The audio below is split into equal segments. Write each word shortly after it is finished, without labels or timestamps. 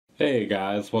Hey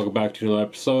guys, welcome back to another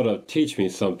episode of Teach Me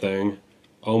Something.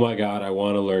 Oh my god, I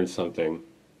want to learn something.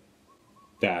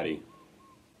 Daddy.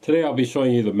 Today I'll be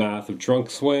showing you the math of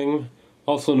drunk swing,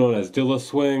 also known as Dilla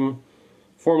swing,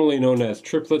 formerly known as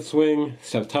triplet swing,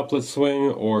 septuplet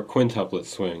swing, or quintuplet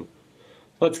swing.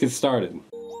 Let's get started.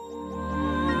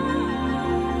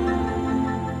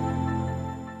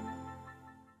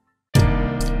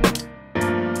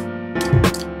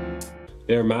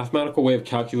 They are a mathematical way of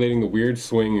calculating the weird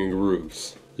swing and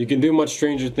grooves. You can do much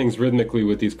stranger things rhythmically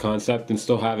with these concepts and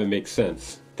still have it make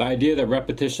sense. The idea that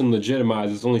repetition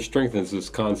legitimizes only strengthens this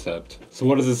concept. So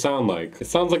what does it sound like? It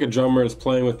sounds like a drummer is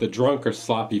playing with a drunk or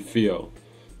sloppy feel,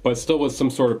 but still with some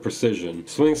sort of precision.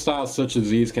 Swing styles such as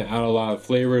these can add a lot of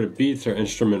flavor to beats or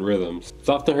instrument rhythms. It's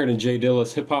often heard in J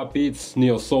Dilla's hip-hop beats,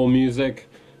 neo soul music,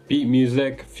 beat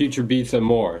music, future beats, and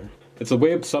more. It's a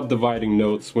way of subdividing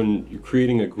notes when you're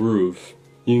creating a groove.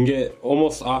 You can get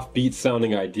almost offbeat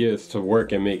sounding ideas to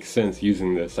work and make sense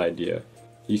using this idea.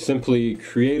 You simply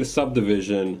create a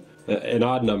subdivision. An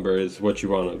odd number is what you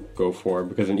want to go for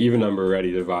because an even number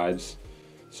already divides.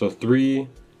 So 3,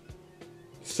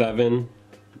 7,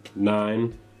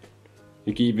 9,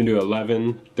 you can even do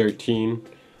 11, 13.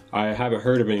 I haven't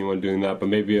heard of anyone doing that, but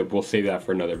maybe we'll save that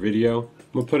for another video.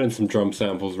 I'm going to put in some drum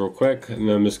samples real quick, and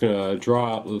then I'm just going to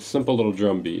draw out a simple little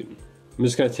drum beat. I'm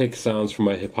just going to take sounds from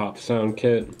my hip-hop sound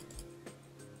kit.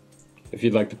 If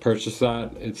you'd like to purchase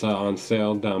that, it's on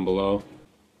sale down below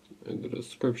in the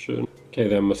description. Okay,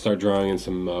 then I'm going to start drawing in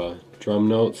some drum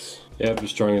notes. Yep,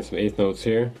 just drawing in some eighth notes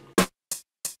here.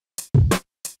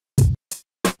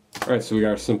 Alright, so we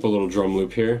got a simple little drum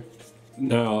loop here.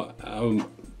 Now, I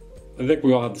think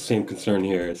we all have the same concern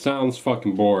here. It sounds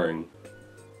fucking boring.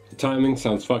 The timing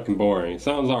sounds fucking boring. It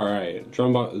sounds alright.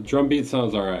 Drum beat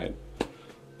sounds alright.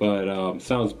 But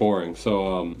sounds boring.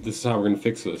 So this is how we're going to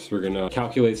fix this. We're going to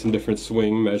calculate some different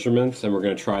swing measurements and we're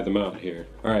going to try them out here.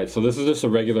 Alright, so this is just a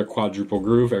regular quadruple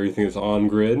groove. Everything is on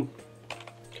grid.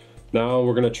 Now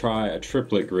we're going to try a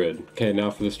triplet grid. Okay, now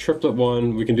for this triplet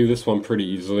one, we can do this one pretty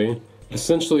easily.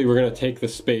 Essentially, we're going to take the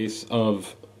space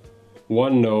of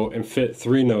one note and fit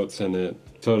 3 notes in it.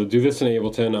 So to do this in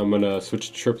Ableton, I'm going to switch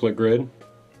to triplet grid.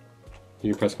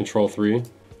 You can press Control 3.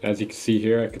 As you can see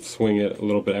here, I could swing it a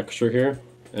little bit extra here.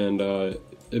 And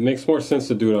it makes more sense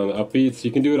to do it on the upbeats.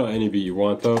 You can do it on any beat you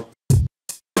want though.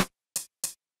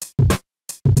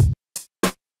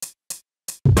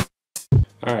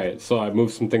 Alright, so I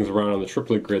moved some things around on the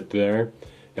triplet grid there.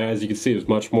 And as you can see, there's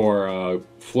much more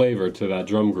flavor to that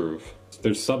drum groove.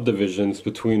 There's subdivisions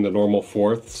between the normal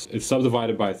fourths. It's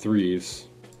subdivided by 3s.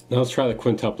 Now let's try the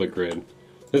quintuplet grid.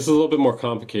 This is a little bit more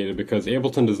complicated because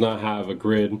Ableton does not have a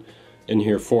grid in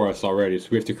here for us already, so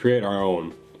we have to create our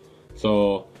own.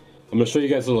 So I'm going to show you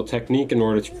guys a little technique in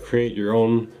order to create your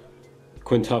own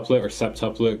quintuplet or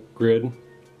septuplet grid.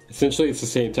 Essentially it's the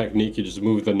same technique, you just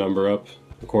move the number up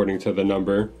according to the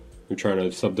number you're trying to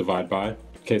subdivide by.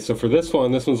 Okay, so for this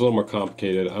one's a little more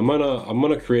complicated. I'm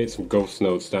gonna create some ghost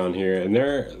notes down here, and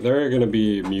they're gonna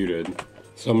be muted.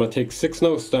 So I'm gonna take 6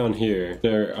 notes down here.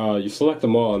 There, you select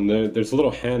them all, and there's a little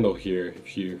handle here.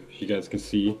 If you guys can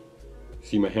see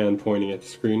my hand pointing at the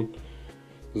screen.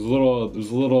 There's a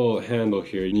little handle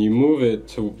here, and you move it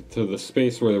to the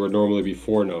space where there would normally be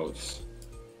 4 notes.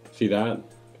 See that?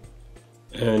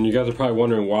 And you guys are probably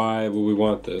wondering why would we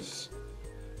want this.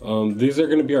 These are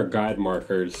going to be our guide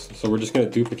markers, so we're just going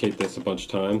to duplicate this a bunch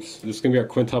of times. This is going to be our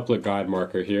quintuplet guide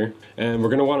marker here, and we're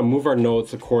going to want to move our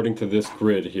notes according to this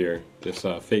grid here, this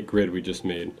fake grid we just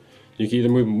made. You can either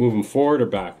move them forward or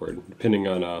backward, depending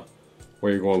on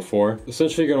where you're going for.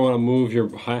 Essentially, you're going to want to move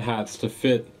your hi-hats to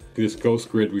fit this ghost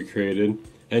grid we created,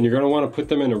 and you're going to want to put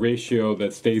them in a ratio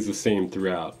that stays the same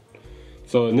throughout.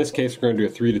 So in this case, we're going to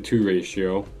do a 3:2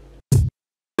 ratio.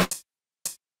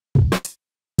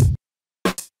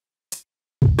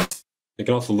 It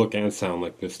can also look and sound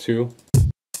like this too.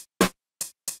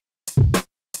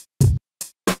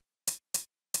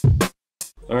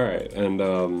 Alright, and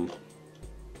now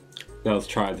let's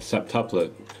try the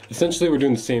septuplet. Essentially we're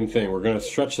doing the same thing. We're going to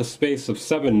stretch the space of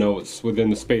 7 notes within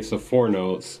the space of 4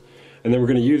 notes, and then we're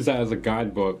going to use that as a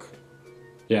guidebook.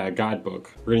 Yeah, a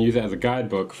guidebook. We're going to use that as a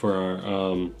guidebook for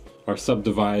our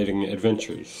subdividing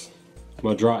adventures. I'm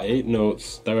going to draw 8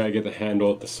 notes, that way I get the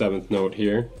handle at the 7th note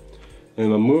here. And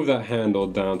I'm going to move that handle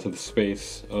down to the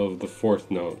space of the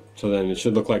 4th note. So then it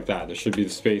should look like that. There should be the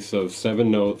space of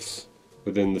 7 notes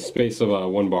within the space of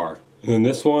 1 bar. And then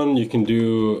this one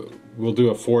we'll do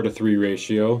a 4:3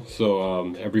 ratio.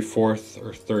 So every 4th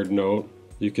or 3rd note.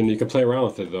 You can play around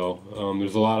with it though.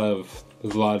 There's a lot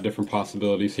of different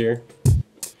possibilities here.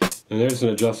 And there's an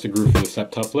adjusted groove for the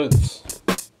septuplets.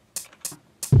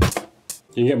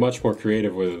 You can get much more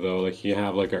creative with it though, like you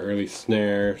have like an early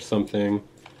snare or something, and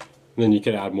then you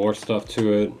could add more stuff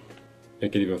to it,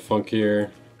 make it even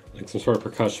funkier. Like some sort of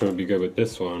percussion would be good with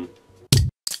this one.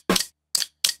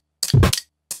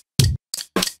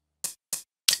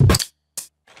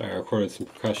 I recorded some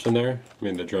percussion there,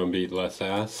 made the drum beat less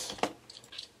ass.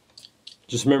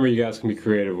 Just remember you guys can be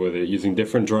creative with it, using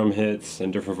different drum hits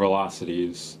and different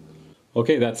velocities.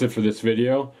 Okay, that's it for this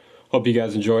video. Hope you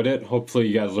guys enjoyed it. Hopefully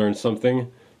you guys learned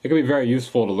something. It can be very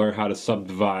useful to learn how to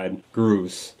subdivide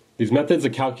grooves. These methods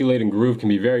of calculating groove can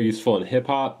be very useful in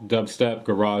hip-hop, dubstep,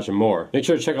 garage, and more. Make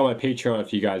sure to check out my Patreon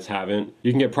if you guys haven't.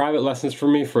 You can get private lessons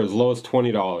from me for as low as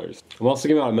 $20. I'm also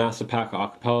giving out a massive pack of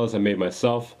acapellas I made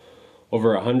myself.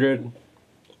 Over 100.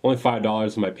 Only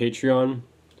 $5 on my Patreon.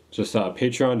 Just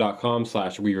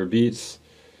patreon.com/weaverbeats.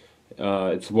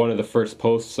 It's one of the first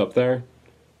posts up there.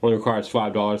 Only requires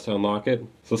 $5 to unlock it.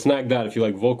 So snag that if you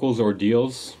like vocals or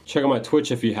deals. Check out my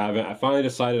Twitch if you haven't. I finally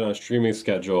decided on a streaming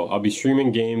schedule. I'll be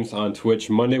streaming games on Twitch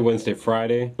Monday, Wednesday,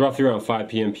 Friday, roughly around 5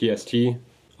 p.m. PST. I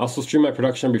also stream my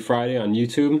production every Friday on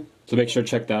YouTube, so make sure to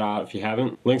check that out if you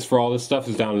haven't. Links for all this stuff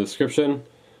is down in the description.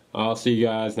 I'll see you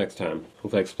guys next time.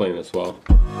 Hopefully I explained this well.